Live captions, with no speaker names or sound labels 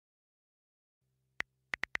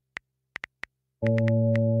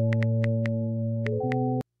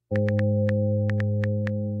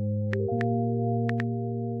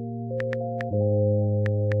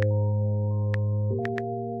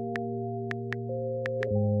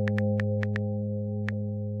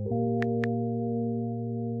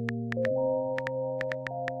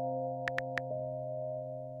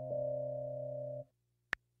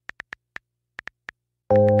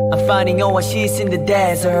I'm finding oasis in the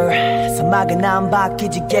desert. 사막은 안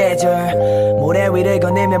바뀌지 계절. 모래 위를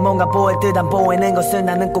거닐면 뭔가 보일 듯 안 보이는 것을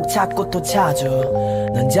나는 꼭 찾고 또 찾아.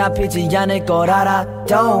 넌 잡히지 않을 걸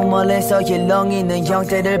알아도 멀리서 일렁이는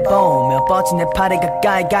형태를 보며 뻗친 내 팔이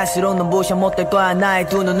가까이 갈수록 넌 무시 못될 거야. 나의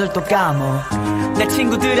두 눈을 또 감어. 내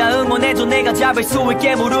친구들아 응원해줘. 내가 잡을 수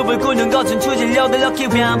있게 무릎을 꿇는 것은 추진력을 넣기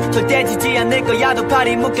위함. 절대 지지 않을 거야. 두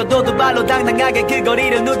팔이 묶여도 두 발로 당당하게 그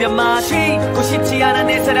거리를 누벼마. 쉬고 싶지 않아.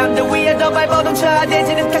 내 사람들 위에 더 밟아도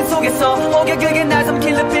차대지는 땅 속에서 오게 그게 날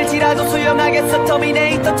삼키는 필지라도 수영하겠어.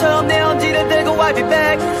 터미네이터처럼 내 엄지를 들고 I'll be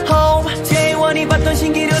back home. J1이 봤던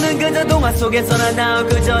신기루는 그저 동화 속에서나 나올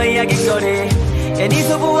그저 이야기거리. 애니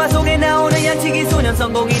소부화 속에 나오는 양치기 소년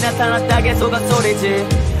성공이 나타났다 계속 헛소리지.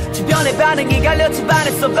 주변의 반응이 갈렸지.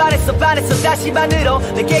 반했어 다시 반으로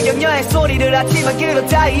내게 격려의 소리를 하지만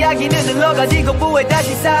그렇다. 이야기는 흘러가지고 부에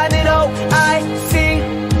다시 산으로 I see.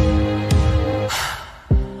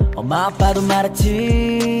 엄마 아빠도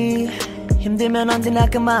말했지. 힘들면 언제나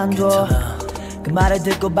그만둬. 그 말을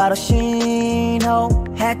듣고 바로 신호했지.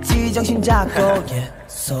 정신 잡고 yeah.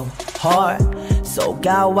 So hard So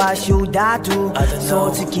가와 슈다두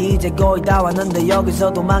솔직히 이제 거의 다 왔는데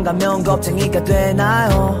여기서 도망가면 겁쟁이가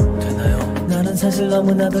되나요? 나는 사실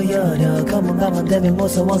너무나도 여려. 가만 되면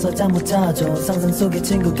무서워서 잠 못 자죠. 상상 속의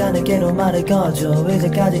친구가 내게로 말을 거죠.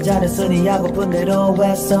 이제까지 잘했으니 하고픈 대로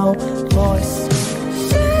했어 Voice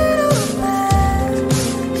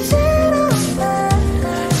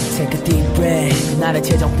Take a deep breath. 나를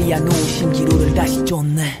재정비한 후 신기루를 다시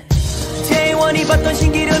쫓네. J1이 봤던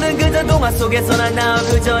신기루는 그저 동화 속에서나 나올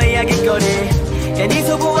그저 이야기거리. 애니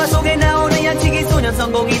소부화 속에 나오는 양치기 소년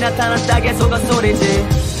성공이 나타났다 계속 헛소리지.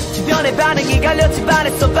 주변의 반응이 갈렸지.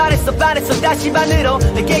 반했어 다시 반으로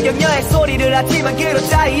내게 격려의 소리를 하지만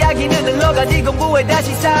그렇다. 이야기는 흘러가지고 부에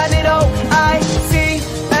다시 산으로 I see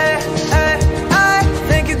I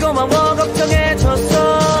Thank you 고마워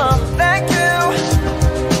걱정해줘서 Thank you.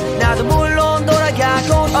 나도 물론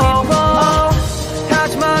돌아가고 싶어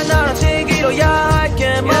하지만 난 아직 이뤄야 할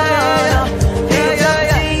게 많아.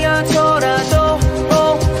 이렇지 않더라도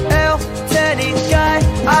오해올 테니까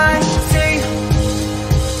I see.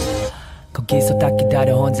 거기서 딱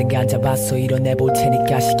기다려. 언젠간 잡았어 이뤄내볼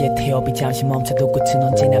테니까. 시계 태엽이 잠시 멈춰도 끝은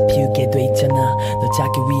언제나 피우게 돼 있잖아. 널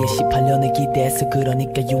찾기 위해 18년을 기대했어.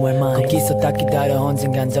 그러니까 you are mine. 거기서 딱 기다려.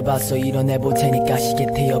 언젠간 잡았어 이뤄내볼 테니까. 시계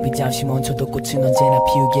태엽이 잠시 멈춰도 꽃은 언제나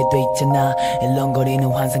피우게 돼 있잖아. 일렁거리는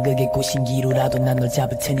환상 그게 곧 신기루라도 난 널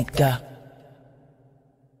잡을 테니까.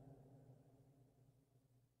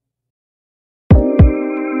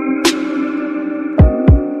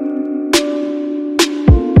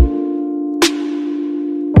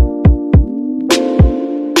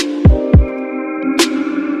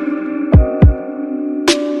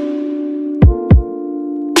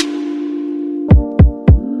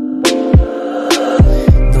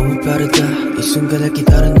 빠르다 이 순간을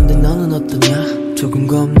기다렸는데 너는 어떠냐? 조금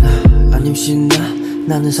겁나 아님 신나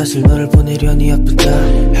나는 사실 너를 보내려니 아프다.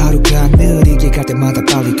 하루가 느리게 갈 때마다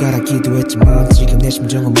빨리 가라 기도했지만 지금 내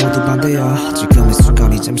심정은 모두 반대야. 지금의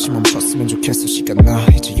순간이 잠시 멈췄으면 좋겠어. 시간 나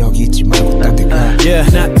이제 여기 있지 말고 딴 데 가. Yeah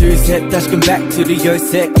하나 둘 셋 다시금 back to the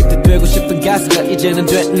열쇠. 그때 되고 싶던 가수가 이제는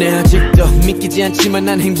됐네. 아직도 믿기지 않지만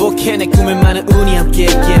난 행복해. 내 꿈에 많은 운이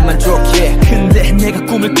함께했기에 만족해. 근데 내가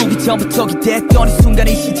꿈을 꾸기 전부터 기대했던 이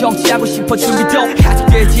순간이 시정치하고 싶어. 준비도 아직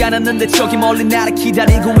되지 않았는데 저기 멀리 나를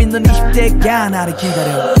기다리고 있는 20대가 나를 기다려.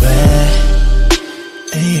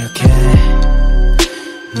 왜 이렇게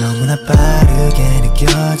너무나 빠르게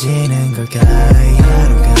느껴지는 걸까. 이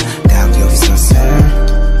하루가 딱 여기서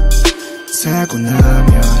살고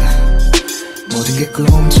나면 모든 게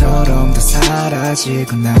꿈처럼 다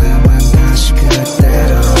사라지고 나만 다시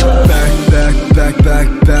그대로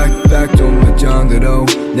back 좀더 전대로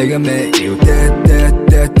내가 매일 때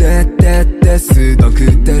쓰던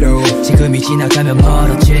그대로. 지금이 지나가면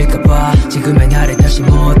멀어질까봐 지금의 나를 다시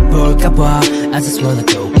못 볼까봐 I just wanna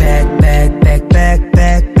go back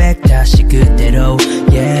다시 그대로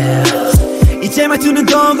yeah. 이제 말투는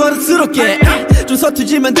더 거칠스럽게 좀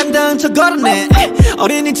서투지만 당당한 척 걸었네.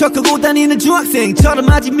 어린이 척하고 다니는 중학생처럼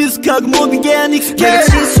아직 뮤직하고 모든 게 안 익숙해. 내가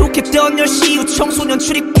지속했던 10시 후 청소년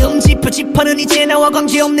출입 금지 표지판은 이제 나와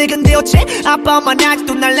관계없네. 근데 어째 아빠 엄마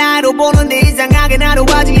아직도 날 나로 보는데 이상하게 나로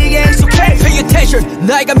아직 이게 익숙해. Pay attention pressure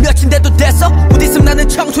나이가 몇인데도 됐어 곧 있으면 나는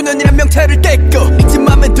청소년이란 명태를 떼고 이쯤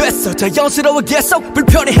하면 됐어 자연스러워겠어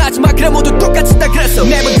불편해하지마 그래 모두 똑같이 다 그랬어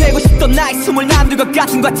매번 되고 싶던 나의 숨을 남들 것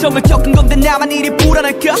같은 과정을 겪은 건데 나만 이리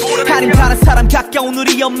불안할까 아님 다른 사람 가까운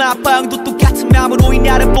우리 엄마 아빠 형도 똑같은 마음으로 이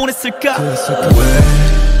날을 보냈을까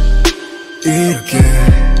왜 이렇게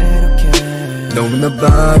너무나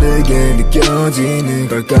빠르게 느껴지는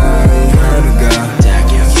걸까 이 하루가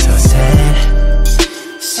딱 여기서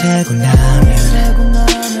새고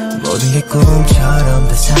나면 모든 게 꿈처럼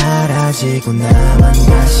다 사라지고 나만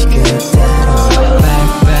다시 그대로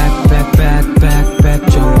back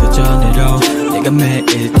좀 더 전으로 내가 매일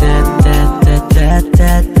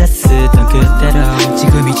쓰던 그대로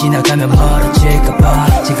지금이 지나가면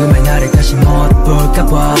멀어질까봐 지금의 나를 다시 못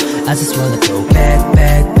볼까봐 I just wanna go back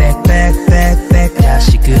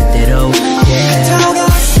다시 그대로 그토록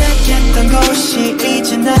어색했던 곳이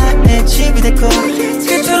이제 나의 집이 됐고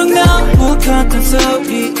그토록 너무 컸던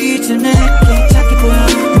소리 이제 내게 작게 보여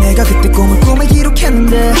내가 그때 꿈을 꾸며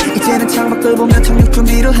기록했는데 이제는 창밖을 보며 착륙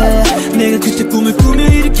준비를 해 내가 그때 꿈을 꾸며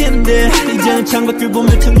일으켰는데 이제는 창밖을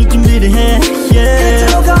보며 착륙 준비를 해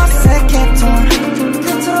그토록 어색했던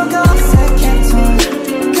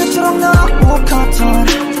그토록 너무 컸던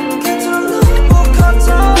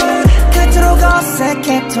그토록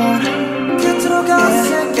어색했던 그토록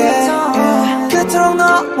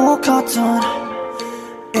너무 컸던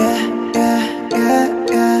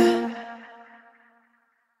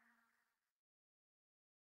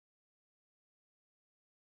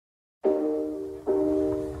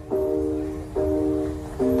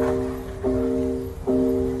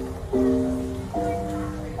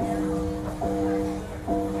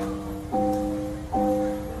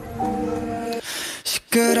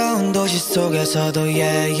시끄러운 도시 속에서도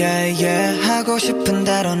하고 싶은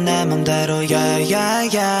대로 내 맘대로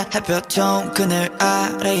햇볕 좋은 그늘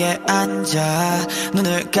아래에 앉아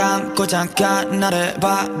눈을 감고 잠깐 나를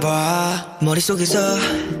봐봐 머릿속에서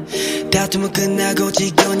다툼은 끝나고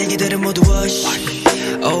지겨운 얘기들을 모두 wash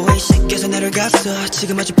오해 씻겨서 내려갔어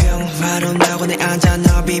지금 아주 평화로운 내 앉아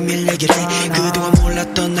너 비밀 얘기를 해 그동안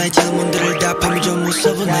몰랐던 나의 질문들을 답하면 좀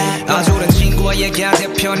무서우네 아주 오랜 친구와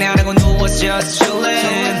얘기하듯 편안하고 누워서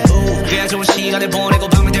chillin' 꽤 좋은 시간을 보내고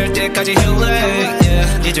밤이 될 때까지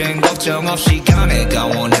healing 이젠 걱정 없이 가 내가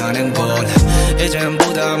원하는 곳 이젠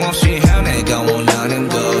부담 없이 해 내가 원하는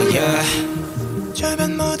곳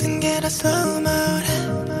주변 모든 게 다 slow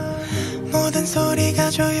mode 모든 소리가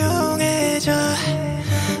조용해져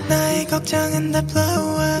나의 걱정은 다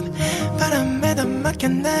blow up 바람에 다 맡겨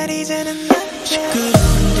날 이제는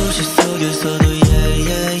시끄러운 도시 속에서도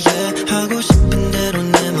하고 싶은 대로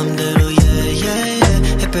내 맘대로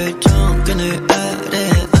햇볕 좋은 그늘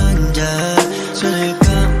아래에 앉아 손을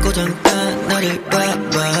감고 잠깐 나를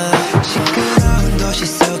봐봐 시끄러운 도시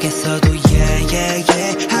속에서도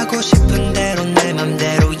하고 싶은 대로 내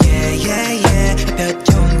맘대로 햇볕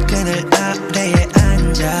좋은 그늘 아래에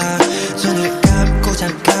앉아 손을 감고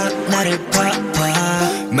잠깐 나를 봐봐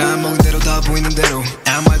마음 먹은 대로 다 보이는 대로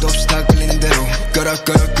아무 말도 없이 다 끌리는 대로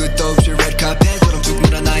꺼럭꺼럭 끝도 없이 red carpet처럼 쭉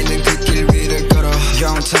밀어나 있는 그 길 위를 걸어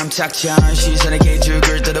영탐 착지 않은 시선의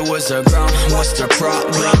개죽을 뜯어 was a grown what's the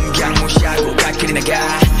problem 그냥 무시하고 갈 길이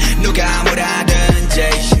나가 누가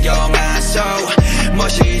뭐라든지 신경 안 써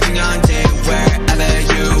무엇이 중요한지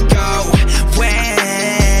wherever you go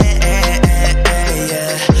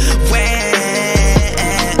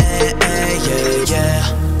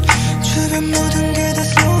주변 모든 게 다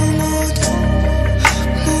slow mode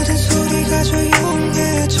모든 소리가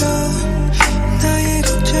조용해져 나의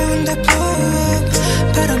걱정은 다 blow up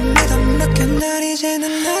바람에 다 맡겨 날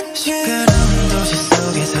이제는 난 시끄러운 도시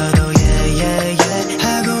속에서도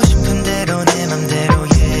하고 싶은 대로 내 맘대로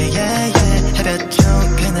햇볕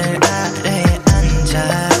좋은 그늘 아래에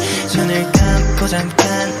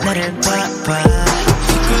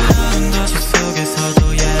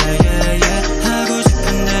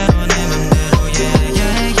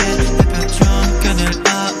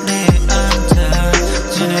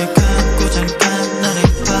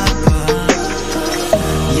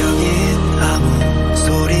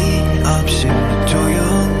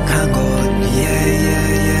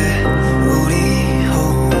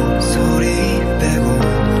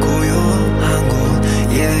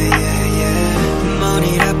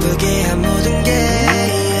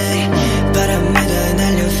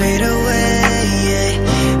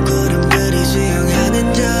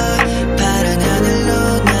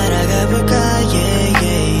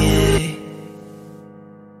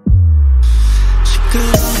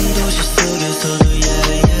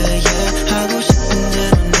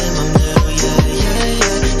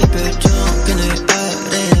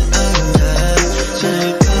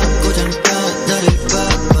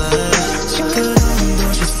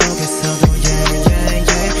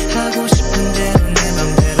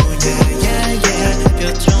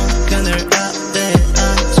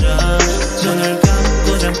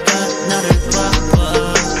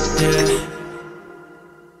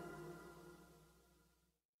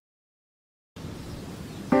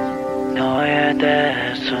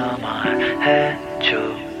대해서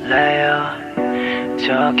말해줄래요?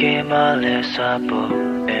 저기 멀리서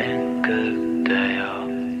보인 그대여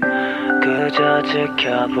그저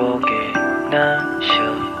지켜보기는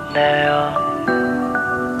쉽네요.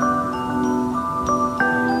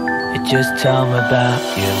 Just tell me about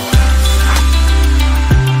you.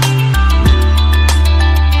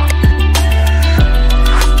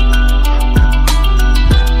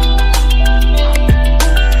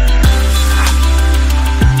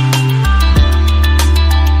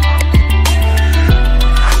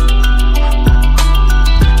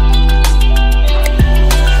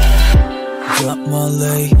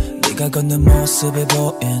 멀리 네가 걷는 모습이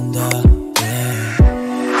보인다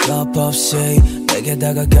답 없이 내게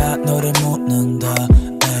다가가 너를 묻는다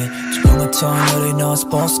조용한 터널이 너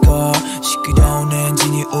스포츠카 시끄러운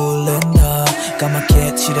엔진이 울린다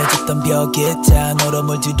까맣게 칠해졌던 벽에 다 너로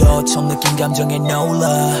물들어 처음 느낀 감정에 놀라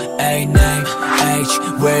A name, age,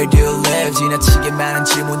 where do you live 지나치게 많은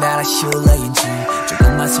질문 하나 실례인지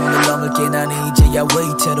조금만 손을 넘을게 난 이제야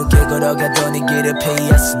위태롭게 걸어가던 이 길을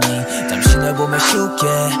피했으니 잠시 널 보면 쉽게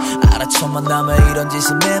알아쳐만 남아 이런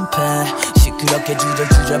짓은 민폐 시끄럽게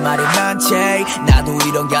주절주절 말이 많지 나도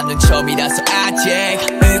이런 감정 처음이라서 아직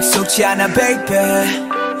익숙치 않아 baby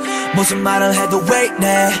무슨 말을 해도 wait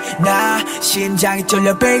나 심장이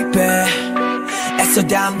떨려 baby 애써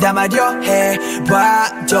담담하려 해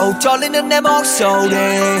봐도 떨리는 내 목소리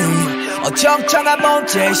어정쩡한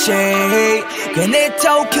몸짓이 괜히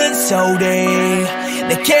더 큰 소리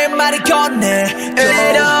내게 말을 건네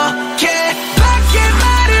이렇게 밖에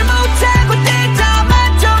말을 못하고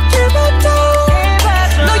대담한 적기부터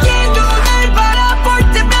너의 눈을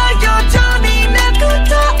바라볼 때면 여전히 난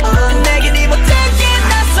그리워 내겐 이 못한 게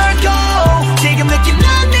낯설고 지금 느낀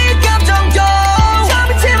난 네 감정도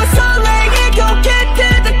잠이 채워 설레이고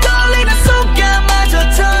곁에 떨리는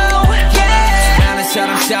순간마저도 수많은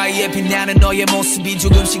사람 사이에 빛나는 너의 모습이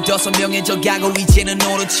조금씩 더 선명해져 가고 이제는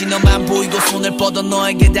오롯이 너만 보이고 손을 뻗어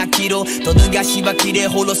너에게 닿기로 더는 가시밭길에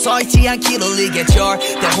홀로 서있지 않기를 이게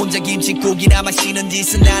절대 혼자 김치국이나 마시는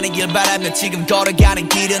짓은 아니길 바라며 지금 걸어가는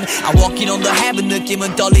길은 I walking on the heaven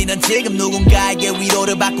느낌은 떨리는 지금 누군가에게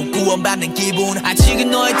위로를 받고 구원받는 기분 아직은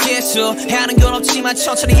너의 계속 하는 건 없지만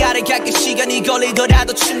천천히 아래갈게 시간이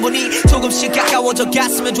걸리더라도 충분히 조금씩 가까워져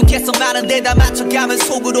갔으면 좋겠어 많은 데다 맞춰가면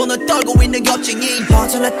속으로는 떨고 있는 걱정이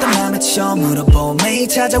허전했던 맘에 처음으로 봄이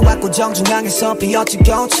찾아왔고 정중앙에서 피었지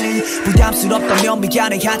꽃이 부담스럽다면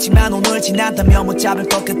미안해 하지만 오늘 지난다면 못 잡을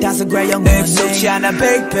것 같아서 그래 영원히 익숙지 않아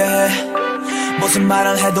baby 무슨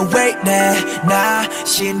말을 해도 wait 나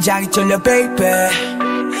심장이 떨려 baby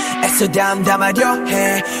애써 담담하려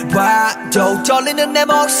해 봐도 떨리는 내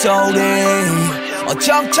목소리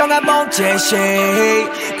어정쩡한 몸짓이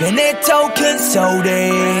괜히 더 큰 소리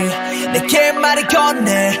내게 말을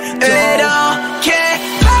건네 이렇게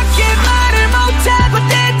밖에 말을 못하고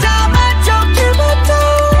대담한 적기부터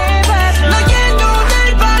너의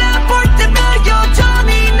눈을 바라볼 때면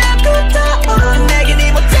여전히 난 그리워 내겐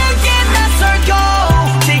이 못한 게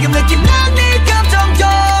낯설고 지금 느낀 난 네 감정도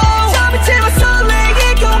잠이 채워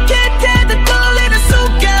설레이고 곁에 떨리는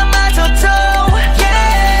순간마저도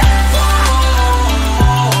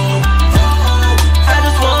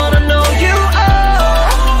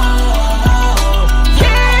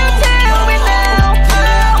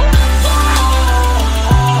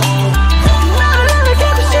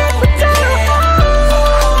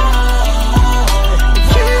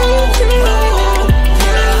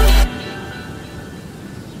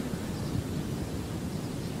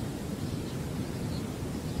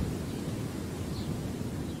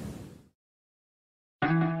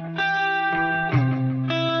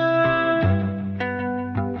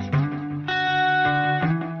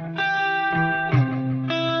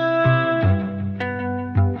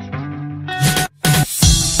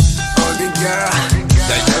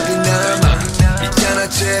날 여기 남아 있잖아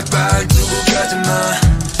제발 두고 가지마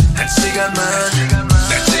한 시간만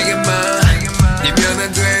날 지금만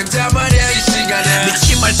이면은 된단 말이야 이 시간에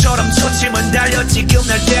미친 말처럼 초침은 달려 지금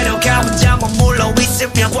날 데려가 혼자 머물러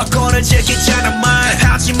있으면 과거를 즐기자는 말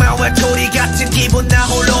하지만 외톨이 같은 기분 나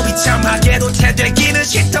홀로 비참하게도 되되기는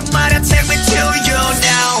싫단 말야 Take me to you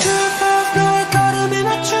now 너의 걸음에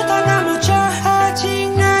맞추다 나머져 아직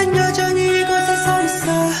난 여전히 이곳에 서 있어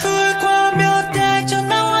불과 몇 달 전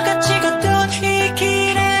나와 같이 걷던 이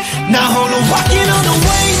길에 나 홀로 walking on the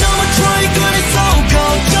way 너무 try good it's so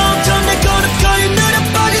cold 점점 내 걸음걸이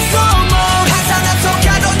느려버린 slow mo 항상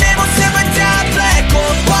앞서가던 내 모습은 다 black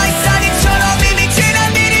gold white 사진처럼 이미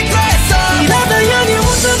지난 일이 됐어 이러다 여기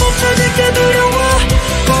혼자 멈춰질 게 두려워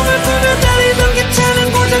꿈을 꾸며 달리던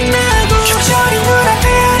기차는 고장나고 저리 물 앞에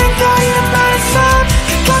아른거리는 말씀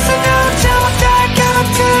Cause I know I'm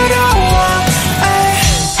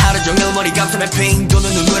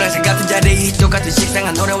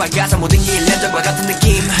이상한 노래와 가사 모든 게 일련전과 같은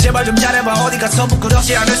느낌 제발 좀 잘해봐 어디 가서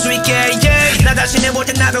부끄럽지 않을 수 있게 yeah. 나 자신을 볼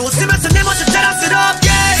땐 나를 웃으면서 내 모습 자랑스럽게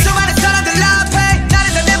수많은 사람들 앞에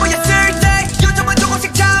나를 다 내보였을 때 요즘은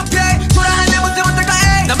조금씩 창피해 초라한 내 모습 어떨까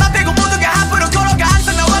해 나만 빼고 모두가 앞으로 걸어가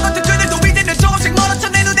항상 나와 같은 그들도 이제는 조금씩 멀어져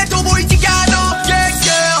내 눈에 또 보이지가 않아 yeah,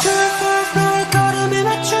 yeah. 너의 걸음에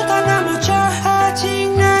맞추다 넘어져 아직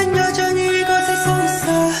난 여전히 이곳에 서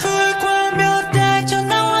있어 불과 몇 달 전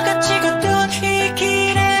나와 같이 걷던 이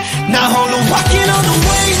길에 나 홀로 walking on the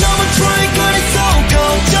way 너무 try 거리서 go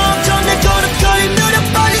점점 내 걸음걸이 느려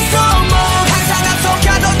빨리 서머 항상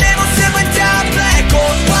앞서가던 내 모습은 다 black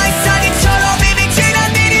꽃과 이상이처럼 이미 지난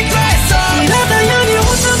일이 됐어 이러다 연이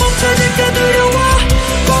혼자 멈춰질까 두려워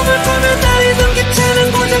꿈을 꾸며 달리던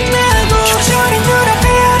기차는 고장나고 저리 눈앞에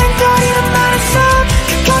아른거리는 마른 섬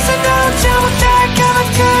그곳에 나 혼자 못할까봐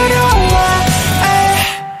두려워 에이.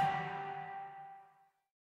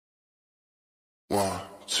 1,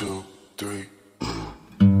 2, 3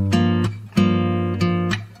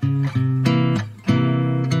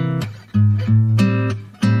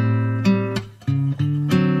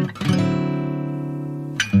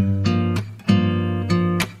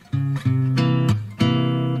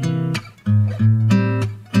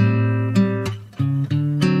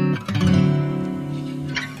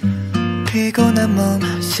 피곤한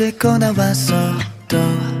몸 씻고 나왔어 또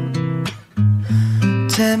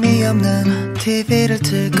재미없는 TV를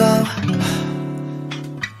틀고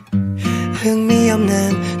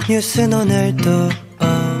흥미없는 뉴스는 오늘도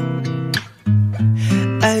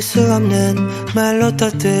알 수 없는 말로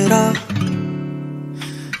떠들어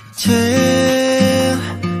제일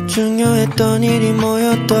중요했던 일이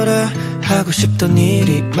뭐였더라 하고 싶던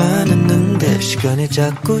일이 많았는데 시간이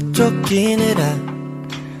자꾸 쫓기느라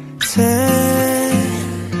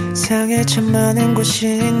세상에 참 많은 곳이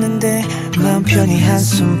있는데 마음 편히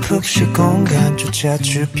한숨 푹 쉴 공간조차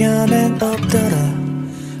주변엔 없더라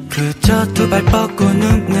그저 두 발 뻗고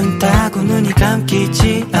눕는다고 눈이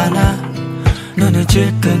감기지 않아 눈을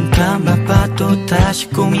질끈 감아봐도 다시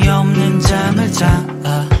꿈이 없는 잠을 자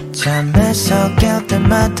잠에서 깰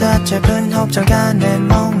때마다 짧은 호흡자간의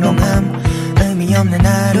몽롱함 의미 없는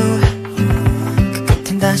하루 그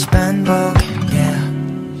끝엔 다시 반복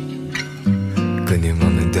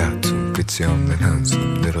끊임없는 다툼 끝이 없는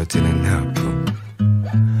한숨 늘어지는 아픔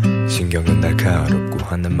신경은 날카롭고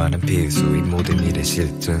하는 말은 비수 이 모든 일의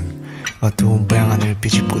실증 어두운 방 안을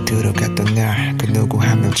비집고 들어갔던 날 그 누구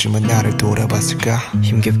한 명쯤은 나를 돌아봤을까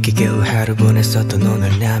힘겹게 겨우 하루 보냈었던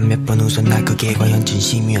오늘 난 몇 번 웃었나 그게 과연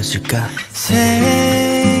진심이었을까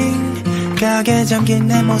생각에 잠긴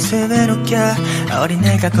내 모습을 웃겨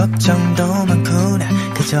어린애가 걱정도 많구나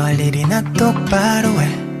그저 할 일이나 똑바로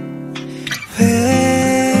해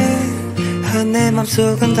내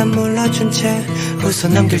맘속은 다 몰라준 채 웃어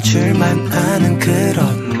넘길 줄만 아는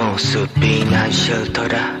그런 모습이 난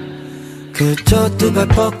싫더라 그저 두 발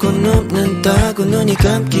뻗고 눕는다고 눈이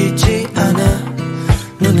감기지 않아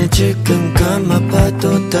눈을 질끈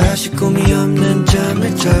감아봐도 다시 꿈이 없는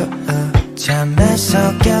잠을 자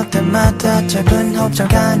잠에서 깰 때마다 짧은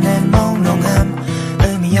호흡자간의 몽롱함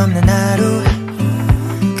의미 없는 하루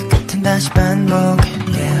그 끝엔 다시 반복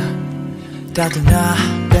따뜻나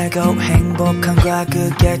빼고 행복한가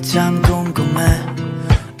그게 참 궁금해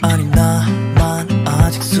아니 나만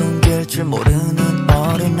아직 숨길 줄 모르는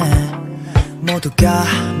어린애 모두가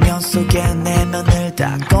면 속에 내면을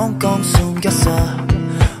다 꽁꽁 숨겼어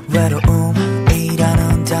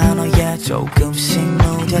외로움이라는 단어에 조금씩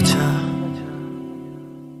무뎌져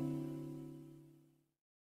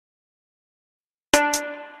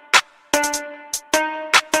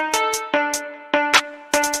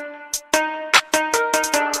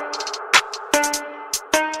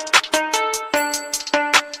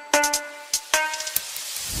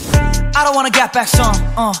I don't wanna get back some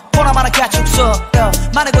보나마나 가축서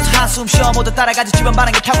많은 곳 한숨 쉬어 모두 따라가지 주변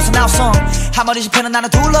반응에 타고서 나왔어 한 마리 집회는 나는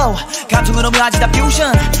둘러 감정은 묘하지 다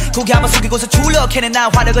퓨전 고개 한번 숙이고서 줄여 걔는 나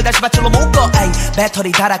화력을 다시 밧줄로 묶어 에이,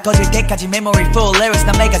 배터리 닳아 꺼질 때까지 memory full lyrics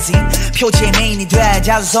나 매거진 표지의 메인이 돼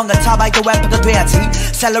자주성과 타바이크 래퍼가 돼야지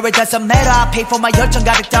Celebrate doesn't matter pay for my 열정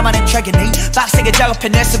가득 담아낸 트랙이니 빡세게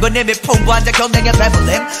작업해낼 수건 이미 풍부한 자 경량의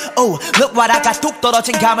레벨링 Oh look what I got 뚝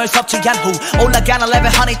떨어진 감을 섭취한 후 올라가는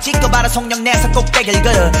레벨 honey 찍고 바로 속력 내서 꼭대기를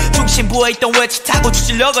걸어 중심부에 있던 웨치 타고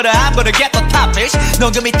추질려거려 I'm gonna get the top fish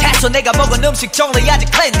넌 그 밑에서 내가 먹은 음식 정리하지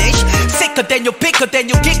cleanish 시커댄 요 비커댄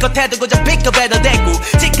요 기껏해도 그저 비커배도 대고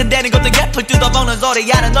지끈대는 것도 예쁠 뜯어먹는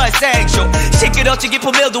소리하는 너의 생쇼 시끄럽지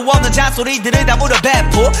깊은 밀도 없는 잔소리들을 다 물어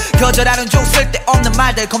배포 거절하는 중 쓸데없는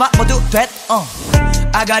말들 그만 모두 됐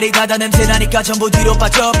아가리 가다 냄새 나니까 전부 뒤로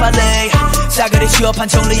빠져 빨리 싸그리 취업한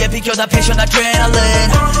정리에 비켜다 패션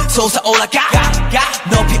아드레날린 솟아올라가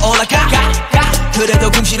높이 올라가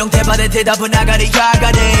그래도 궁시렁 대발의 대답은 아가리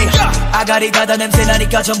아가리 가다 냄새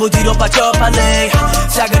나니까 전부 뒤로 빠져 빨리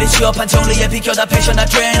싸그리 취업한 정리에 비켜다 패션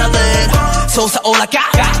아드레날린 솟아올라가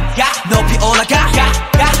높이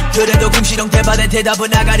올라가 그래도 궁시렁 대발의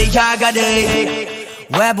대답은 아가리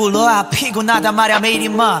왜 불러 피곤하다 말야 매일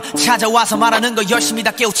임마 찾아와서 말하는 거 열심히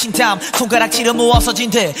다 깨우친 다음 손가락질은 모아서진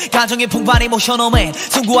듯 감정의 풍부한 이모셔너맨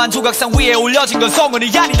숭고한 조각상 위에 올려진 건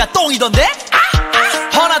성은이 아니다 똥이던데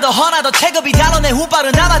허나더 체급이 달러 내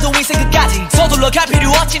후발은 아마도 인생 끝까지 서둘러 갈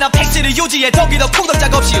필요 없지 난 팩스를 유지해 덕이더 쿵덕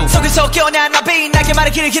작업시오 속에서 깨어난 나비 나게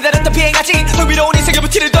말의 길을 기다렸던 비행하지 흥미로운 인생의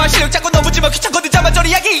부티를 더할 실력 잡고 넘어지면 귀찮거든 자만저리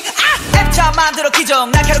이야기 앱차 만들어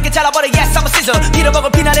기정 날카롭게 잘라버려 yes I'm a scissor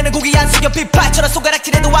빌어먹을 피나내는 고기 안 숙여 빗발처럼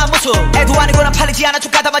손가락질해도 안 무수 애도 아니고 난 팔리지 않아 쭉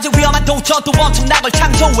가다 맞은 위험한 도전 또 엄청난 걸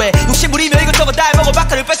창조해 욕심부리며 이것저것 다 해먹어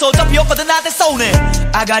박하를 뺏어 어차피 없거든 나한테 쏘네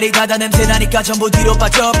아가리 가다 냄새 나니까 전부 뒤로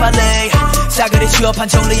빠져 빨리 싸그리 취업한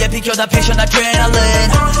정리에 비켜다 패션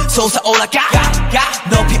아드레날린 솟아올라가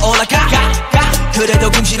높이 올라가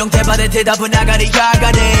그래도 궁시렁 대발의 대답은 아가리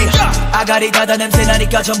가다 냄새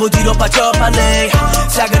나니까 전부 뒤로 빠져 빨리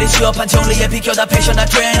싸그리 취업한 정리에 비켜다 패션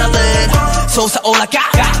아드레날린 솟아올라가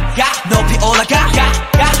높이 올라가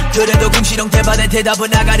그래도 궁시렁 대발의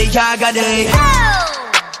대답은 아가리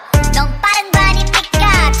넌 빠른 거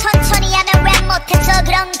아닙니까 천천히 하면 왜 못해서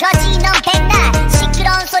그런 거지 넌 백날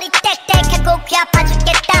시끄러운 소리 땡땡하고 귀 아파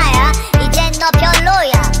죽겠다 야 이젠 너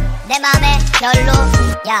별로야 내 맘에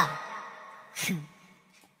별로야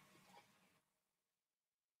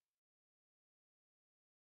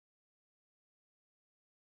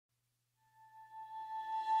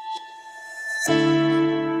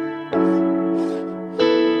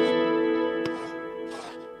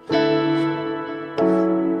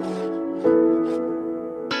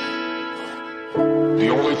The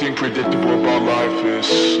only thing predictable about life is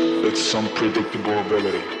its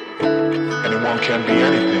unpredictability. Anyone can be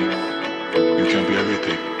anything. You can be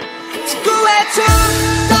everything. 지구에 쭉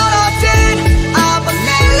떨어진 아무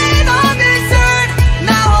내린 어느새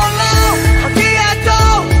나 홀로 어디에도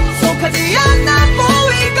속하지 않아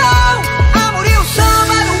보이고 아무리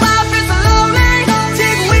웃어봐도 I feel so lonely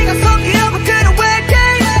지구 위가 성기하고 그는 외계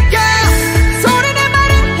소리 내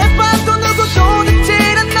말은 해봐도 누구도 듣질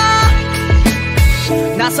않아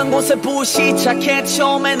낯선 곳에 부시작해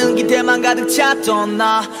처음에는 기대만 가득 찼던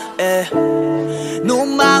나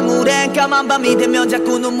눈망울엔 까만 밤이 되면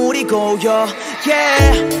자꾸 눈물이 고여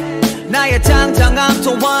나의 당당함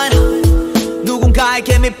또한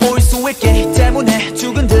누군가에게 밉보일 수 있기 때문에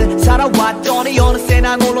죽은 듯 살아왔더니 어느새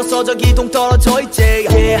난 홀로서 저기 동떨어져 있지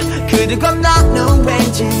그들 건너는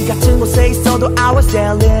왠지 같은 곳에 있어도 I was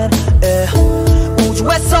alien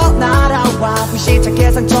우주에서 날아와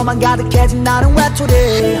불시착해 상처만 가득해진 나는 외톨이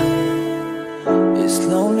It's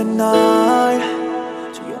lonely night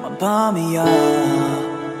조용한 밤이야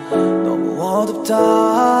너무 어둡다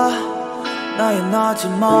나의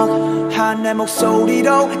마지막한 내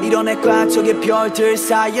목소리로 이뤄내 꽉 저기 별들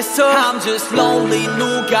사이에서 I'm just lonely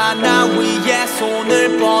누가 나 위에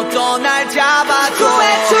손을 뻗어 날 잡아줘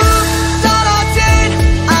구해 쭉 떨어진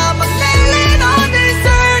아무 내린 어느새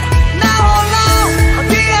나 홀로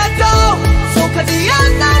어디에도 속하지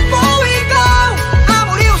않아 보이고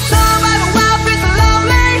아무리 웃어봐도 I feel so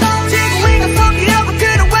lonely 지구 위가 성기하고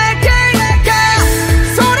그는 외계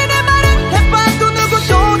소리 내 말은 해봐도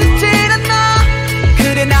누구도 듣질 않아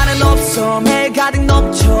그래 나는 없어 매일 가득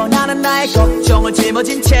넘쳐 나는 나의 걱정을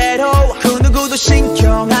짊어진 채로 그 누구도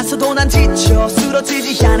신경 안 써도 난 지쳐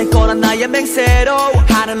쓰러지지 않을 거란 나의 맹세로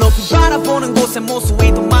하늘 높이 바라보는 곳에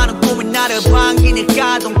모습이 더 많은 꿈이 나를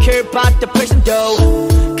반기니까 Don't care about the person though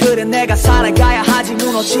그래 내가 살아가야 하지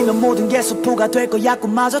무너지면 모든 게 수포가 될 거야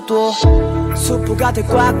꿈마저도 수포가 될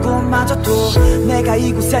거야 꿈마저도 내가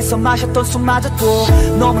이곳에서 마셨던 술마저도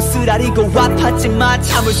너무 쓰라리고 아팠지만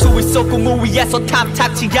참을 수 있었고 무위에서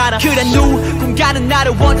탐탁지 않아 그래 누군가는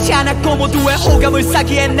나를 원치 않았고 모두의 호감을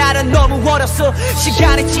사기에 나는 너무 어렸어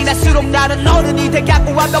시간이 지날수록 나는 어른이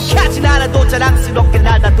돼가고 완벽하진 않아도 자랑스럽게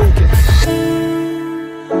날 놔두게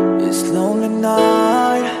It's lonely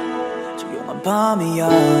night 조용한 밤이야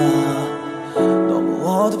너무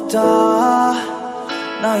어둡다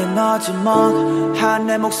나의 마지막한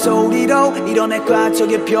내 목소리로 이뤄내 꽉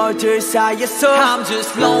저기 별들 사이에서 I'm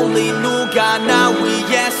just lonely 누가 나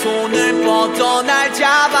위에 손을 뻗어 날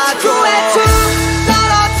잡아줘 구해 쭉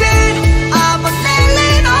떨어진 아무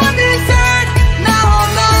내린 어느새 나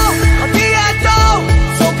홀로 어디에도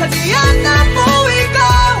속하지 않아 보이고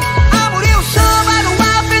아무리 웃어봐도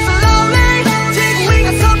I feel so lonely 지구 위가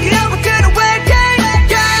성기하고 그는 외계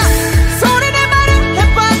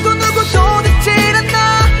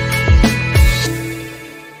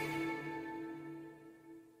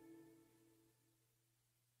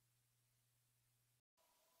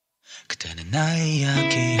그때는 나의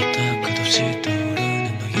이야기였다. 끝없이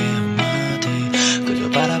떠오르는 너의 한마디 그저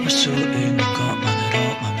바라볼 수 있는 것만으로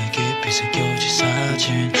맘에 깊이 새겨진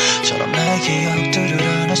사진처럼 나의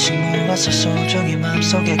기억들을 하나씩 모아서 소중히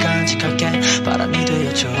맘속에 간직할게. 바람이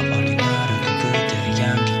되어져 멀리 날아간 그대의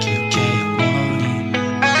향기 기억해 영원히.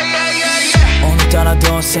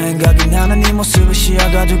 오늘따라도 생각이 나는 네 모습을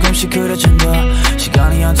시야가 조금씩 그려진다.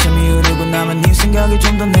 시간이 한참이 흐르고 나면 네 생각이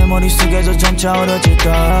좀 더 내 머릿속에서 점차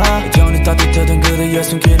어려질까. 여전히 따뜻하던 그대의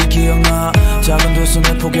손길이 기억나. 작은 두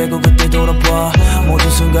손에 포개고 그때 돌아봐. 모든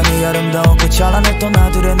순간이 아름다웠고 찬란했던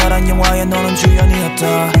나들의 나란 영화에 너는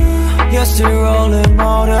주연이었다. Yesterday rolling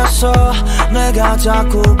머리에서 내가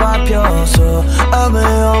자꾸 밟혀서 의미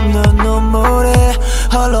없는 눈물이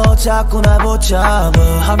흘러 자꾸 날 붙잡아.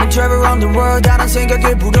 I've been traveling around the world 다른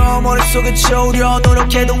생각을 불어 머릿속에 채우려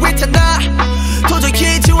노력해도 있잖아.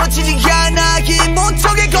 도저히 지워지지 않아 이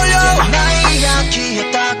문턱에 걸려. 나의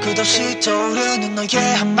이야기였다. 끝없이 떠오르는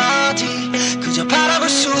너의 한마디 그저 바라볼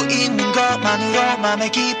수 있는 것만으로 맘에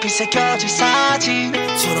깊이 새겨질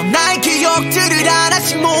사진처럼 나의 기억들을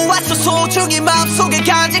하나씩 모아서 소중히 마음속에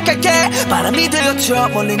간직할게. 바람이 되었죠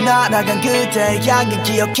멀리 날아간 그대의 향기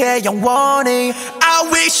기억해 영원히. I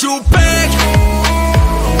wish you back.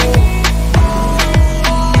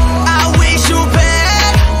 I wish you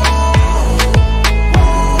back.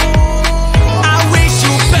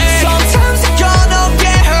 Sometimes it's gonna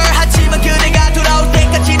get hurt 하지만 그대가 돌아올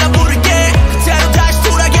때까지 난 부를게. 그대로 다시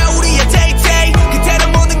돌아가 우리의 day 그대로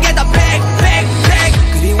모든 게 다 back.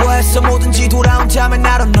 그리워했어 뭐든지 돌아온다면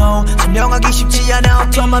I don't know. 설명하기 쉽지 않아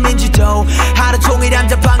어떤 맘인지도. 하루 종일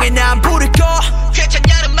한자방에 난 불을 꺼.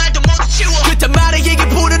 괜찮냐는 말도 모두 치워. 그딴 말에 얘기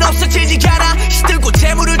불은 없어지지 않아. 시들고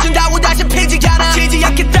재물을 준다고 다시 피지 않아. 지지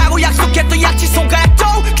않겠다고 약속했던 약치 손가락도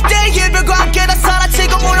그때의 일별과 함께 다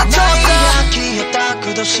사라지고 몰라쳤어. 나의 이야기였다.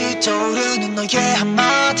 끝없이 떠오르는 너의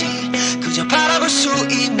한마디 그저 바라볼 수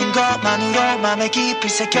있는 것만으로 맘에 깊이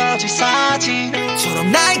새겨질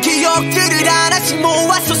사진처럼 나의 기억들을 하나씩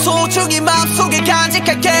모아서 소중히 마음속에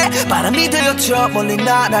간직할게. 바람이 되었죠 멀리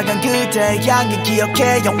날아간 그대의 향기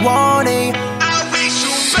기억해 영원히.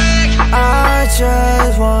 I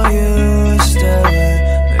just want you to stay with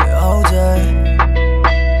me all day,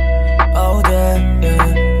 all day,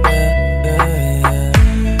 yeah, yeah,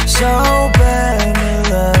 yeah. So baby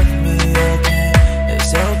let me again,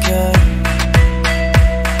 it's okay,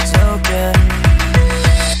 it's okay.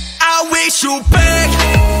 I wish you back.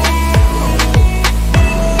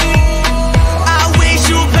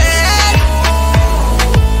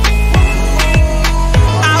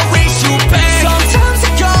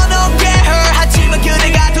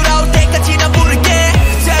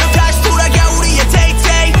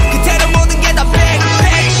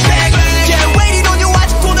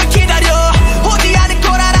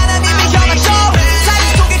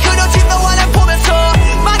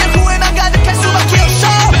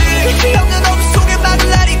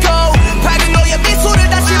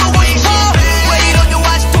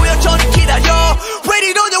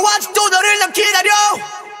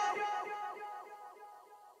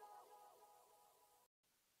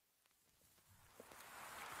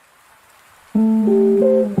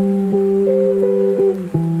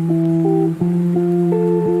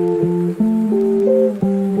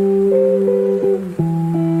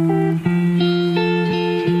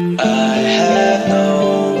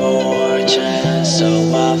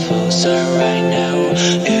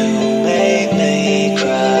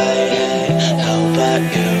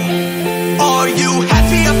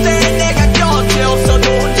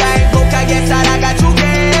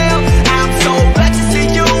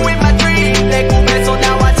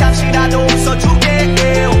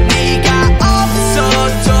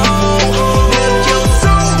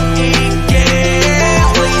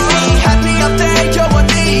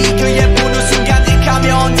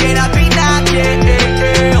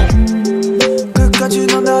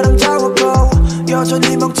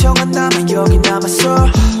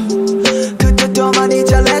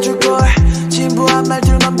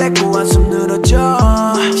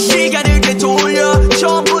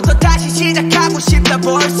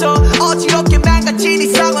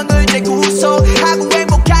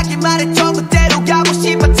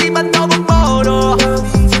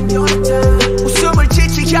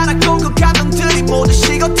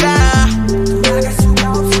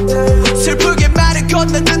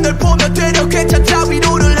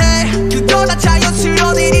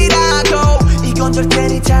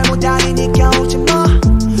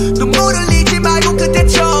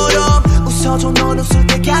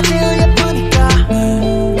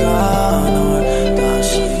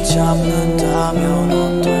 잡는다면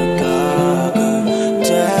어떨까.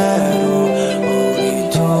 그대로 우리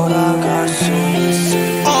돌아가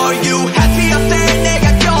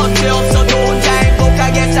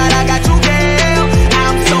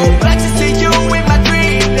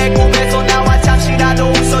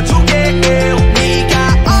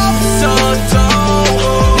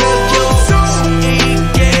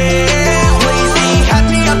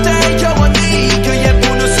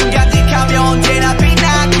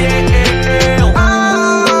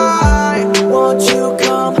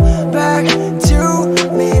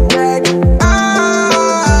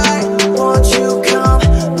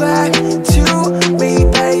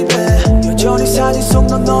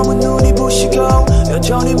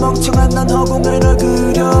멍청한 넌 허공을 널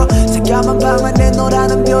그려 새까만 방 안에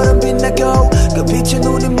너라는 별은 빛나고 그 빛에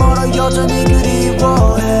눈이 멀어 여전히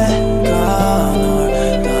그리워해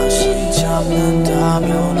널 다시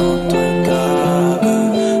잡는다면 어떨까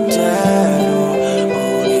그대로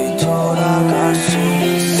우리 돌아갈 수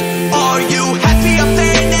있어 Are you happy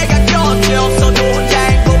어때 내가 곁에 없어도 혼자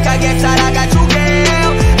행복하게 살아가줄게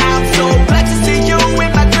I'm so glad to see you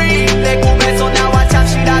in my dream 내 꿈에서 나와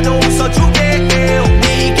잠시라도 웃어줄게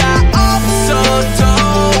네가 없어도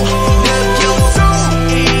느낄 수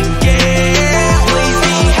있게 Please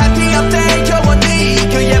be happy 어때 영원히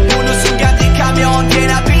그 예쁜 웃음까지 가면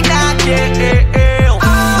언제나 빛나게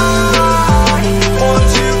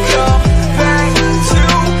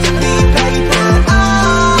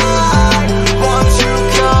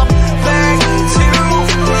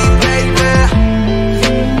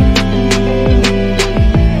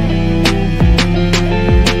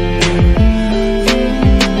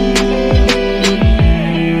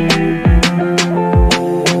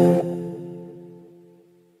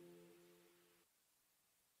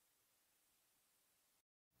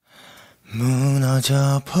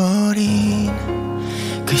무너져버린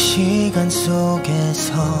그 시간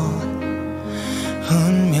속에서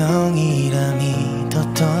운명이라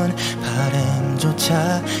믿었던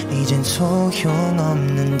바람조차 이젠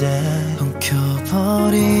소용없는데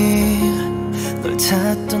엉켜버린 널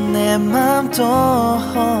찾던 내 맘도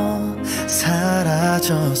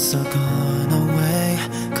사라졌어 Gone away,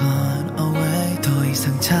 gone away 더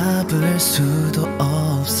이상 잡을 수도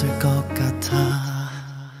없을 것 같아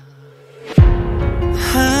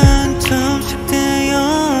한 tom씩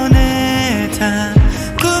떼어내다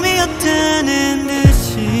꿈이었다는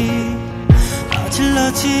듯이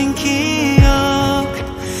어질러진 기억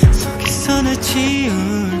속에서 널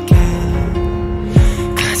지울게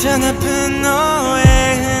가장 아픈 너의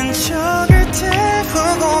흔적을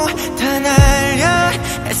태우고 다 날려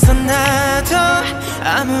애써 나도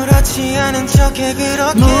아무렇지 않은 척해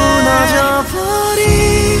그렇게 무너져버린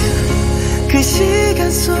그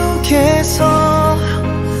시간 속에서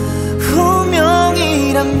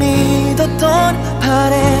운명이란 믿었던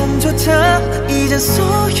바람조차 이젠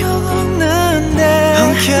소용없는데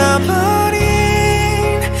엉켜버린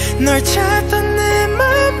널 찾던 내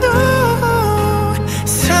맘도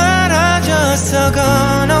사라졌어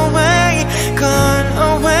Gone away, gone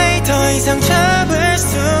away 더 이상 잡을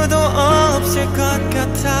수도 없을 것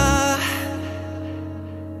같아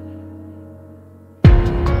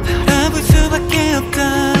바라볼 수밖에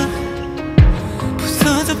없다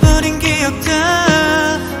부서져버린 기억들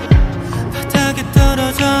바닥에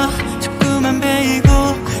떨어져 자꾸만 베이고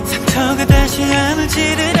상처가 다시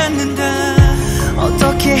아물지를 않는다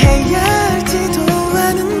어떻게 해야 할지도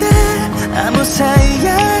아는데 아무 사이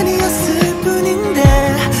아니었을 뿐인데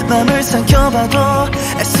맘을 삼켜봐도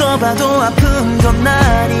애써봐도 아픈 건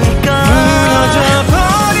나니까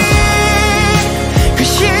무너져버린 그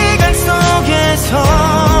시간 속에서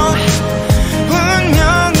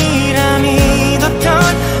운명이라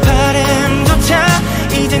믿었던 바람조차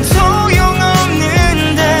이젠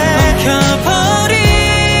소용없는데 엉켜버린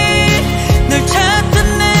널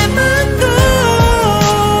찾던 내 맘도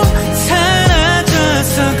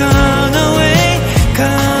사라졌어 Gone away,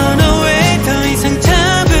 gone away 더 이상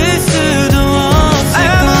잡을 수도 없을 것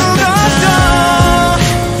같아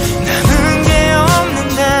남은 게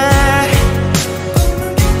없는데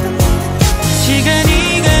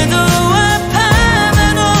시간이 가도 아파만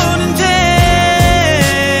오는데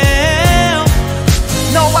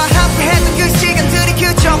너와 함께했던 그 시간들이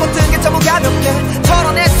그저 모든 게 전부 가볍게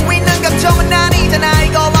털어낼 수 있는 감정은 아니잖아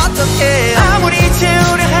이걸 어떡해 아무리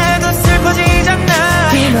채우려 해도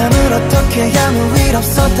슬퍼지잖아 이 맘을 어떻게 아무 일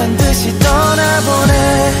없었단 듯이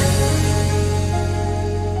떠나보내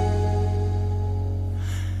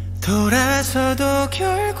돌아서도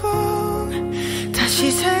결국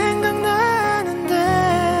다시 생각나는데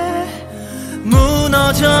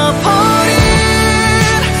무너져버린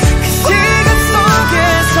그 시간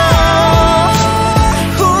속에서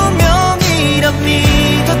운명이라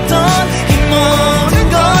믿었던 이 모든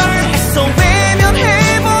걸 애써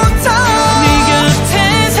외면해보다 네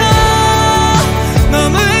곁에서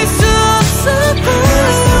머물 수 없었고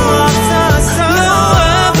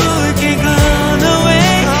놓아볼게 Gone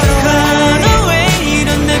away, gone away 이런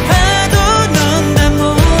날 봐도 넌 다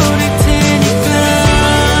모를 테니까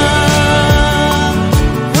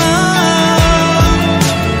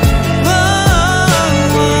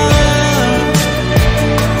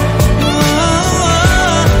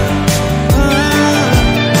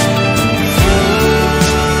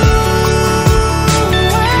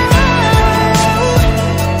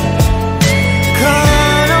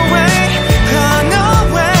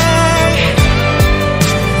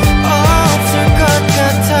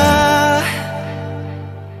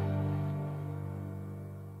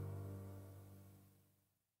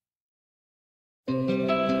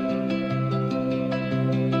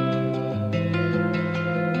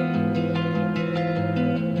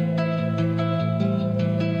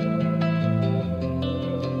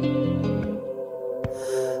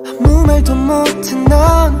못해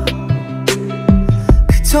넌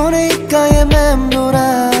그 전에 입가에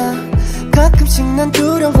맴돌아 가끔씩 난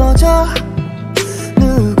두려워져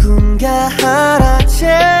누군가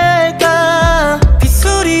알아챌까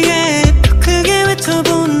빗소리에 더 크게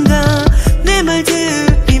외쳐본다 내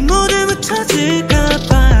말들이 모두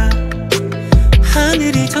묻혀질까봐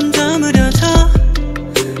하늘이 점점 흐려져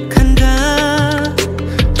간다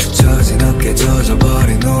젖은 어깨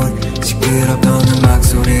젖어버린 옷 시끄럽던 음악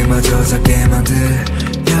소리마저 작게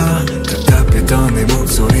만들려 답답했던 내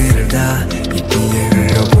목소리를 다 이 비에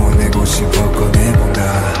흘려보내고 싶어 꺼내본다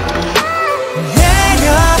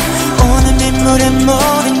내려오는 빗물에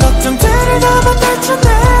모든 걱정들을 담아 펼쳐내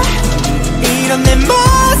이런 내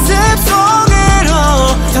모습 속으로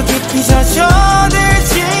더 깊이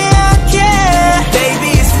젖어들지 않게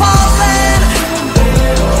Baby is falling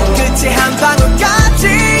끝에 한 방울까지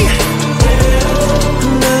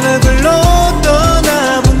난 얼굴로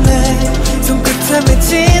떠나보내 손끝에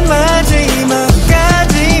맺힌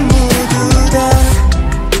마지막까지 모두 다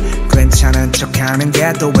괜찮은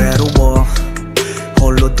척하는데도 외로워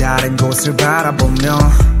홀로 다른 곳을 바라보며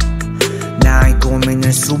나의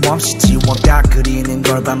고민을 수없이 지워다 그리는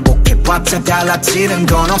걸 반복해봤자 달라지는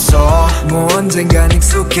건 없어 뭐 언젠간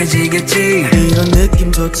익숙해지겠지 이런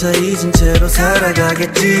느낌조차 잊은 채로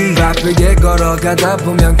살아가겠지 바쁘게 걸어가다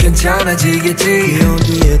보면 괜찮아지겠지 비 온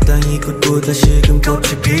뒤에 땅이 꽃보다 식은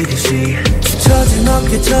꽃이 피듯이 젖은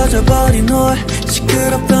어깨 젖어버린 홀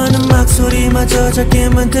시끄럽던 음악 소리마저 작게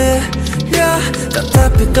만들려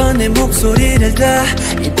답답했던 내 목소리를 다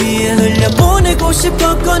이 비에 흘려보내고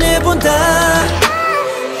싶어 꺼내본다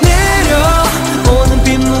내려오는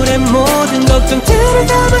빗물에 모든 걱정들을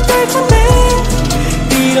담아 떨쳐내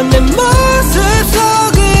이런 내 모습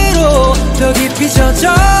속으로 더 깊이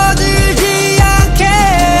젖어들지 않게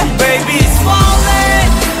Baby is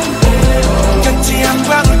falling 끝이 한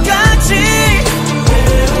방울까지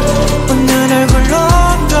오늘 얼굴로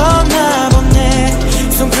떠나보내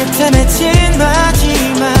손끝에 맺힌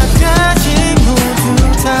마지막까지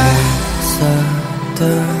모두 다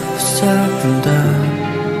서서분다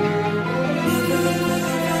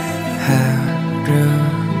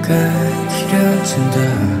하루가 길어진다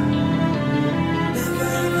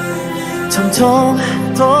점점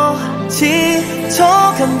더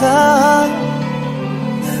지쳐간다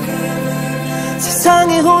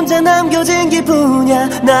세상에 혼자 남겨진 기분이야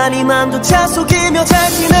난 이 맘조차 속이며 잘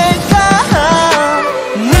지낼까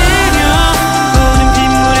내려오는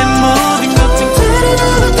빗물에 모든 걱정들을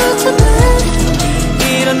담아 떨쳐내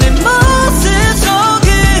이런 내 모습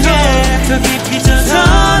속으로 더 깊이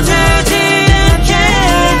젖어들지 않게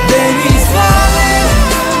Baby is falling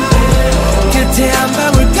끝에 한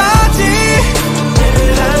방울까지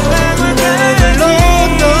얼굴로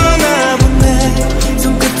떠나보내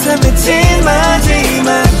손끝에 맺힌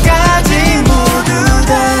마지막까지 모두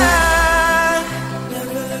다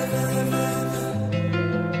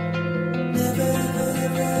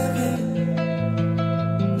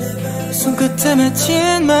손끝에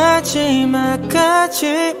맺힌 마지막까지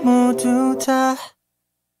모두 다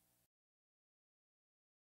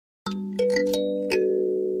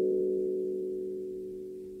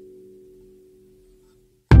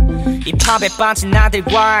이 팝에 빠진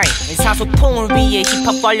아들과의 의사소통을 위해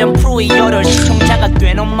힙합 관련 프로의 열혈 시청자가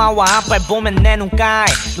된 엄마와 아빠를 보면 내 눈가에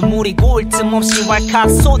눈물이 고일 틈 없이 왈칵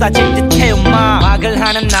쏟아질 듯해 음악을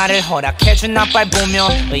하는 나를 허락해준 아빠를 보며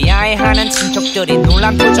의아해하는 친척들이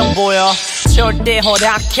놀란 표정 보여 절대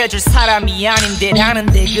허락해줄 사람이 아닌데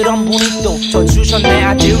라는데 그런 분이 또 져주셨네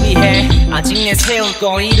아들 위해 아직 내 세울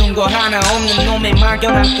거 이룬 거 하나 없는 놈의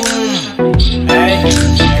막연한 꿈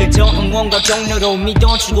그저 응원과 격려로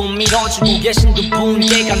믿어주고 계신 두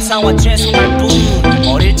분께 감사와 죄송할 뿐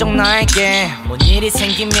어릴 적 나에게 뭔 일이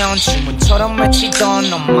생기면 주문처럼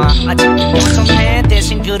외치던 엄마 아직도 여전해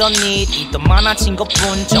대신 그런 일이 더 많아진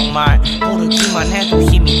것뿐 정말 부르기만 해도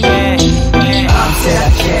힘이 돼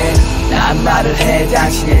암세라게 난 말을 해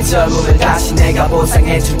당신의 젊음을 다시 내가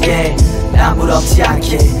보상해줄게 아무렇지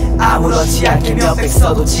않게 아무렇지 않게 몇백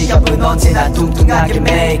써도 지갑은 언제나 뚱뚱하게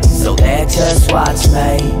make So that just watch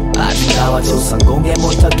me 아직 나와줘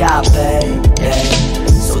성공해부터 갚해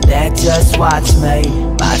So that just watch me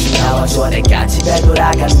마중 나와줘 내가 집에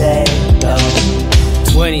돌아간대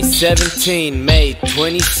 2017 May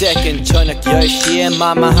 22nd 저녁 10시에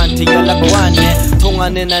마마한테 연락 왔네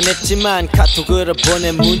통화는 안 했지만 카톡으로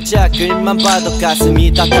보낸 문자 글만 봐도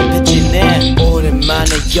가슴이 답답해지네. 오랜만에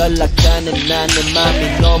연락하는 나는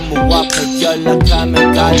맘이 너무 아파.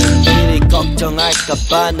 연락하면 가족들이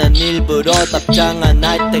걱정할까봐 난 일부러 답장 안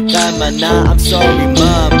할 때가 많아. I'm sorry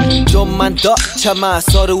mom. 좀만 더 참아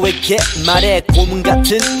서로에게 말해. 고문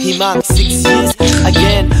같은 희망 6 years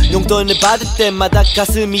again. 용돈을 받을 때마다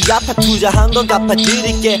가슴이 아파. 투자한 건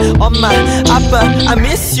갚아드릴게. 엄마 아빠 I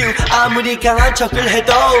miss you. 아무리 강한 척을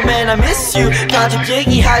해도 man I miss you. 가족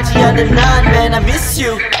얘기하지 않는 난 man I miss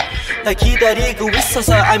you. 날 기다리고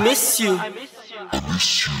있어서 I miss you.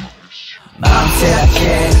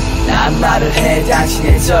 마음새롭게 난 말을 해.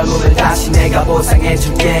 당신의 절구를 다시 내가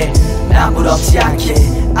보상해줄게. 난 부럽지 않게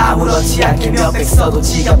아무렇지 않게 몇백 써도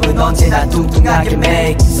지갑은 언제나 뚱뚱하게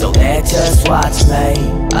make. So let's just watch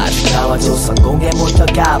me. 아직 나와줘선 공개부터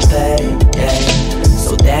갚해 yeah.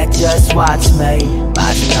 So let's just watch me.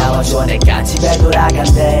 아직 나와줘 내가 집에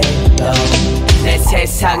돌아간대 no. 내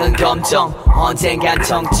세상은 검정 언젠간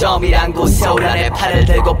정점이란 곳에 오라 내 팔을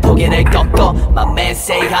들고 포기를 꺾어 My man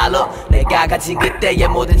say hello. 내가 가진 그때의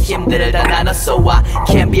모든 힘들을 다 나눴어. I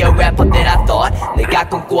can't be a rapper that I thought. 내가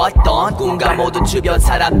꿈꾸었던 꿈과 모든 주변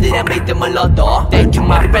사람들의 믿음을 얻어. Thank you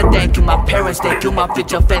my friend, thank you my parents, thank you my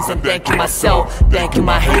future fans, and thank you myself. Thank you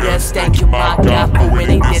my haters, thank you my God for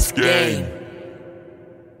winning this game.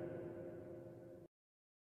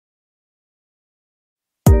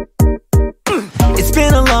 It's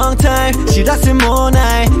been a long time 知らせも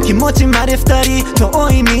ない気持ちまで二人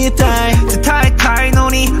遠いみたい伝えたいの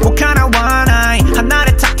にもう叶わない離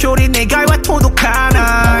れた距離願いは届か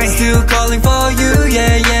ない Still calling for you,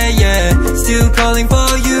 yeah, yeah, yeah. Still calling for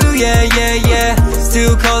you, yeah, yeah, yeah.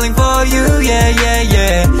 Still calling for you, yeah, yeah,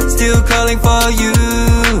 yeah. Still calling for you.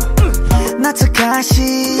 懐か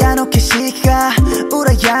しいあの景色が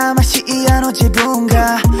羨ましいあの自分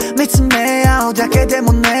が見つめ合うだけで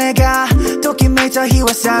も願うときめいた日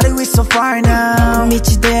は去る We're so far now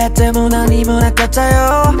道であっても何もなかった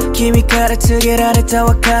よ君から告げられた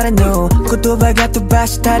別れの言葉が飛ば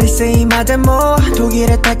したりせ今でも途切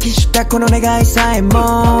れたきしたこの願いさえ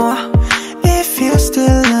も If you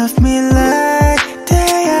still love me like 出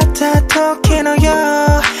会った時のよ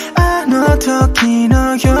あの時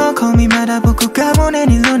の横見まだ僕が胸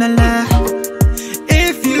にいるなら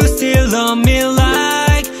If you still love me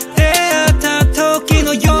like 出会った時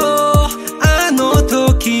のよあの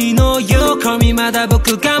時の横見まだ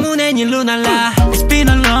僕が胸にいるなら It's been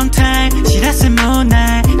a long time 知らせも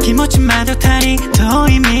ない気持ちまで二人遠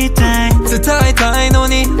いみたい伝えたいの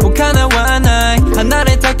にもう叶わない離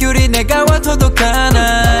れた距離願は届か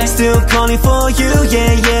ない Still calling for you,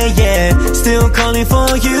 yeah, yeah, yeah. Still calling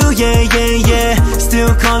for you, yeah, yeah, yeah.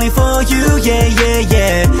 Still calling for you, yeah, yeah,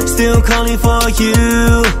 yeah. Still calling for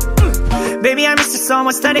you. Baby I miss you so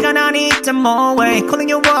much 誰が何言っても Way Calling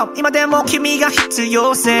you up 今でも君が必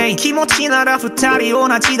要性気持ちなら二人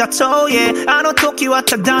同じだと Yeah あの時は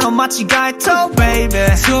ただの間違いと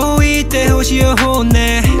Baby そう言ってほしいよ本音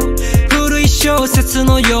古い小説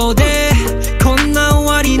のようでこんな終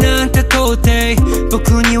わりなんて到底僕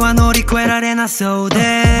には乗り越えられなそう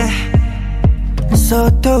でそ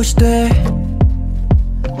っとして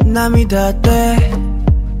涙って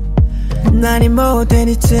何も手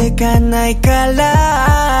につかないか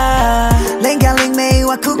らレンガリン迷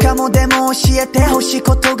惑かもでも教えてほしい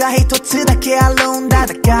ことが一つだけあるんだ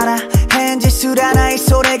だから返事すらない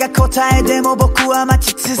それが答えでも僕は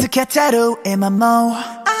待ち続けてる今も I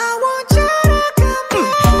want you to come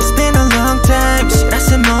back It's been a long time 知ら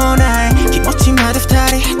せもない気持ちまで二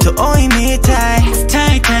人遠いみたい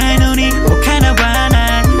伝えたいのにもう叶わ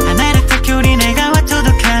ない離れた距離願は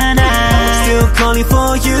届かない Still calling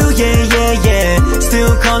for you, yeah, yeah, yeah.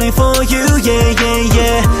 Still calling for you, yeah, yeah,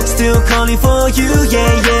 yeah. Still calling for you,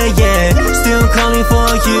 yeah, yeah, yeah. Still calling for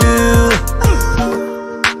you.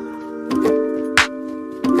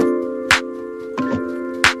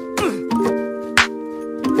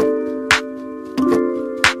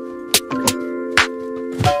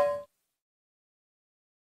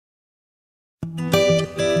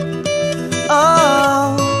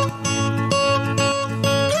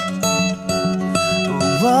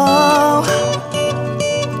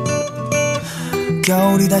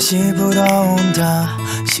 겨울이 다시 불어온다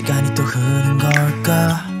시간이 또 흐른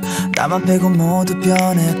걸까 나만 빼고 모두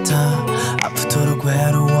변했다 아프도록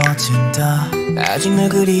외로워진다 아직 널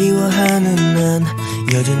그리워하는 난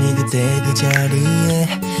여전히 그때 그 자리에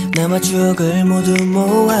내 마주을 모두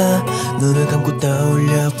모아 눈을 감고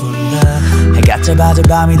떠올려본다. 해가 짧아져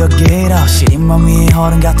밤이 더 길어 시린 맘 위에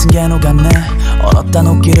얼음 같은 게 녹았네. 얼었다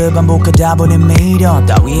녹기를 반복하다 보니 미련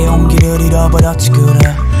따위의 온기를 잃어버렸지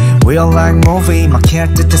그래. Real life movie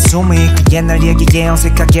막힐 듯한 숨이 그 옛날 얘기에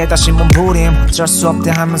어색하게 다시 몸부림 어쩔 수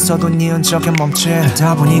없대 하면서도 네 흔적에 멈춰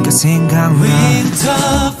하다 보니까 생각나. Winter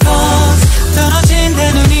falls 떨어진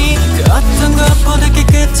내 눈이 그 어떤 것보다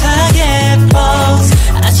깨끗하게 falls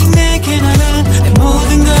아직 내게 남은 내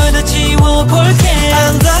모든 걸 다 지워볼게. I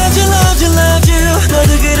love you love you love you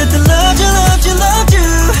너도 그랬던 love you love you love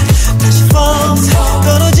you 다시 falls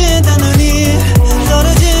떨어진다 눈이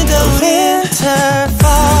떨어진다 우리. Winter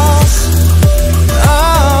falls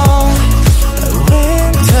oh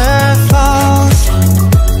winter falls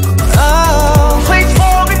oh please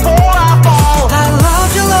fall before I fall. I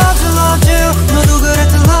love you love you love you 너도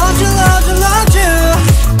그랬던 love you love you love you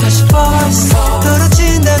다시 falls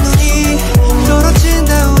떨어진다 눈이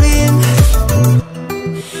떨어진다 우린.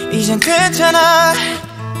 이젠 괜찮아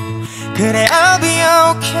그래 I'll be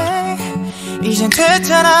okay 이젠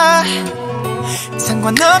됐잖아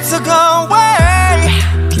상관없어 go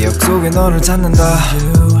away. 기억 속에 너를 찾는다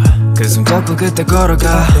그 손잡고 그때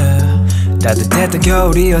걸어가 따뜻했던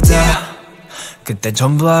겨울이었다 그때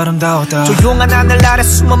전부 아름다웠다. 조용한 하늘 아래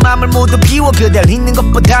숨은 맘을 모두 비워 그댈 잊는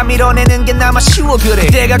것보다 밀어내는 게 나마 쉬워 그래.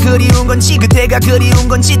 그대가 그리운 건지 그대가 그리운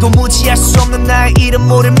건지 도무지 알 수 없는 나의 이름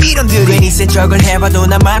모를 미련들이 괜히 센 척을 해봐도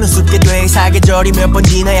나만 우습게 돼. 사계절이 몇 번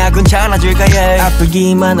지나야 괜찮아질까 해.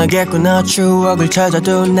 아프기만 하겠구나 추억을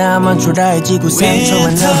찾아도 나만 초라해지고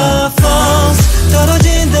상처만 남아. Winter falls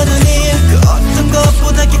떨어진다 눈이 그 어떤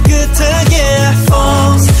것보다 깨끗하게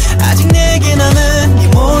falls 아직 내게 남은 이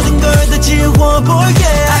모든 걸 다 지워볼게.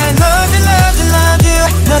 I love you love you love you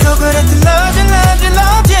나도 그랬던 love you love you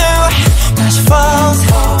love you 다시 falls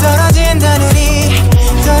떨어진다 눈이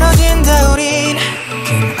떨어진다 우린.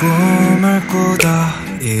 긴 꿈을 꾸다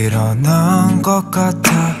일어난 것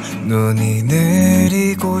같아 눈이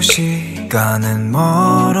내리고 시간은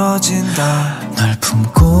멀어진다. 널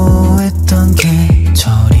품고 있던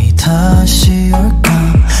계절이 다시 올까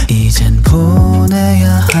이젠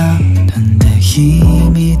보내야 하는데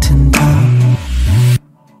힘이 든다.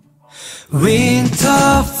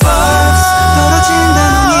 Winter falls 떨어진다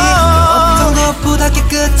눈이 그 어떤 것보다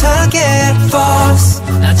깨끗하게 falls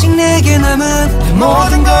아직 내게 남은 내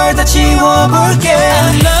모든 걸 다 지워볼게.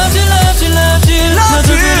 I love you love you love you 너도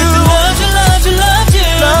그랬던 love you love you love you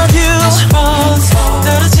love you 다시 falls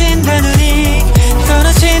떨어진다 눈이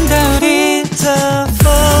떨어진다 우리. Winter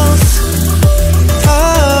falls oh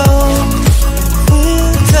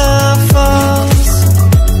winter falls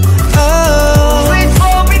oh please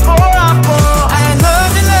fall before I fall. I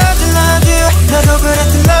love you love you love you 너도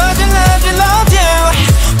그랬던 love you love you love you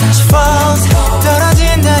다시 falls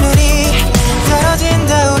떨어진다 눈이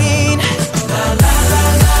떨어진다 우린.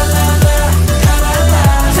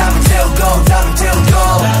 잠을 태우고 잠을 태우고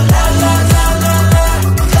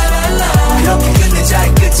이렇게 끝내자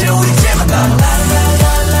이 끝에 우리 이제만 남아.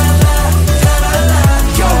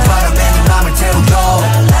 겨울바람에 네 맘을 태우고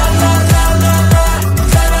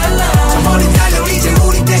저 멀리 날려 이제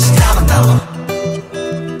우리 대신 나만 남아.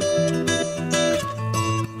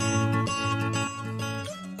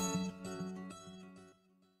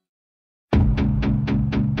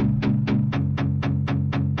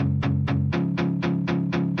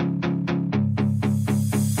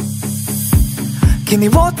君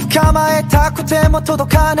を捕まえたくても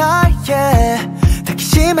届かない、yeah、抱き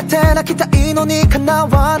しめて泣きたいのに叶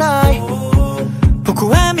わない僕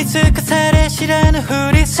は見透かされ知らぬふ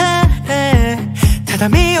りされただ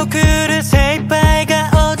見送る精一杯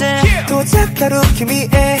顔で遠ざかる君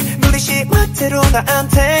へ無理し待ってるなん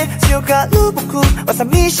て強がる僕は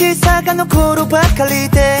寂しさが残るばかり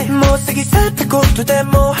でもう過ぎ去ったことで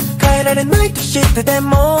も変えられないと知ってて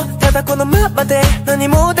もただこのままで何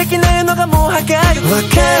もできないのがもうはがる分かっ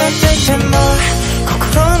てても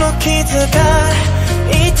心の傷が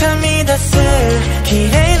痛み出す綺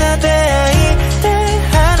麗な出会いで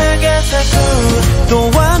花が咲く童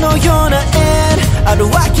話のような縁ある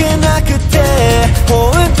わけなくて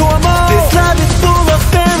本当はもう This love is full of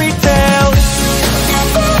fairy tales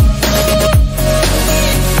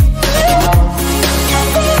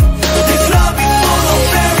This love is full of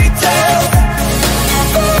fairy tales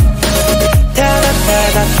ただた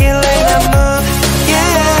だ綺麗な move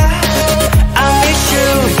Yeah I miss you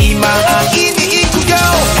今会いに行くよ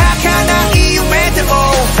儚い夢でも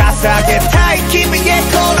捧げたい君へ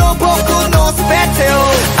この僕の全てを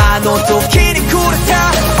あの時にくれた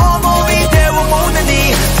思い出を胸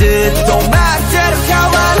にずっと待ってる変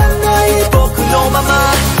わらない僕のまま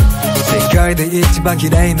世界で一番綺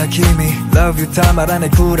麗な君 Love you たまらない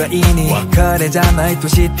くらいに別れじゃないと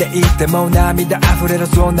知っていても涙溢れる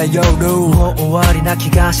そんな夜もう終わりな気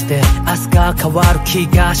がして明日が変わる気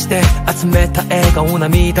がして集めた笑顔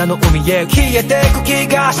涙の海へ消えてく気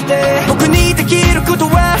がして僕にできること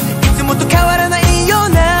はいつもと変わらないよう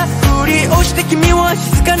なふりをして君を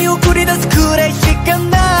静かに送り出すくらいしか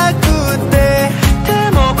なくて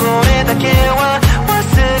でもこれだけは忘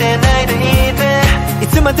れないでいてい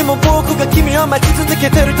つまでも僕が君を待ち続け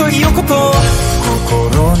てるということ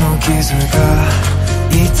心の傷が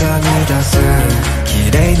痛み出す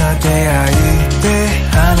綺麗な出会いで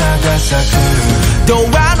花が咲く童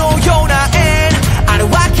話のような縁ある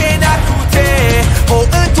わけなくて本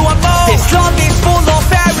当はもう This love is full of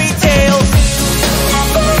fairy tales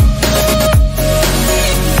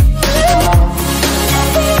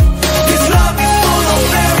This love is full of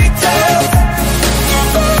fairy tales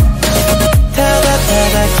ただた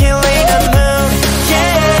だ綺麗な moon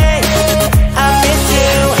Yeah I miss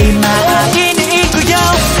you 今会いに行くよ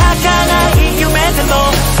儚い夢でも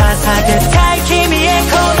捧げたい君へ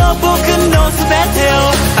この僕の全てを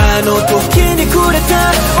あの時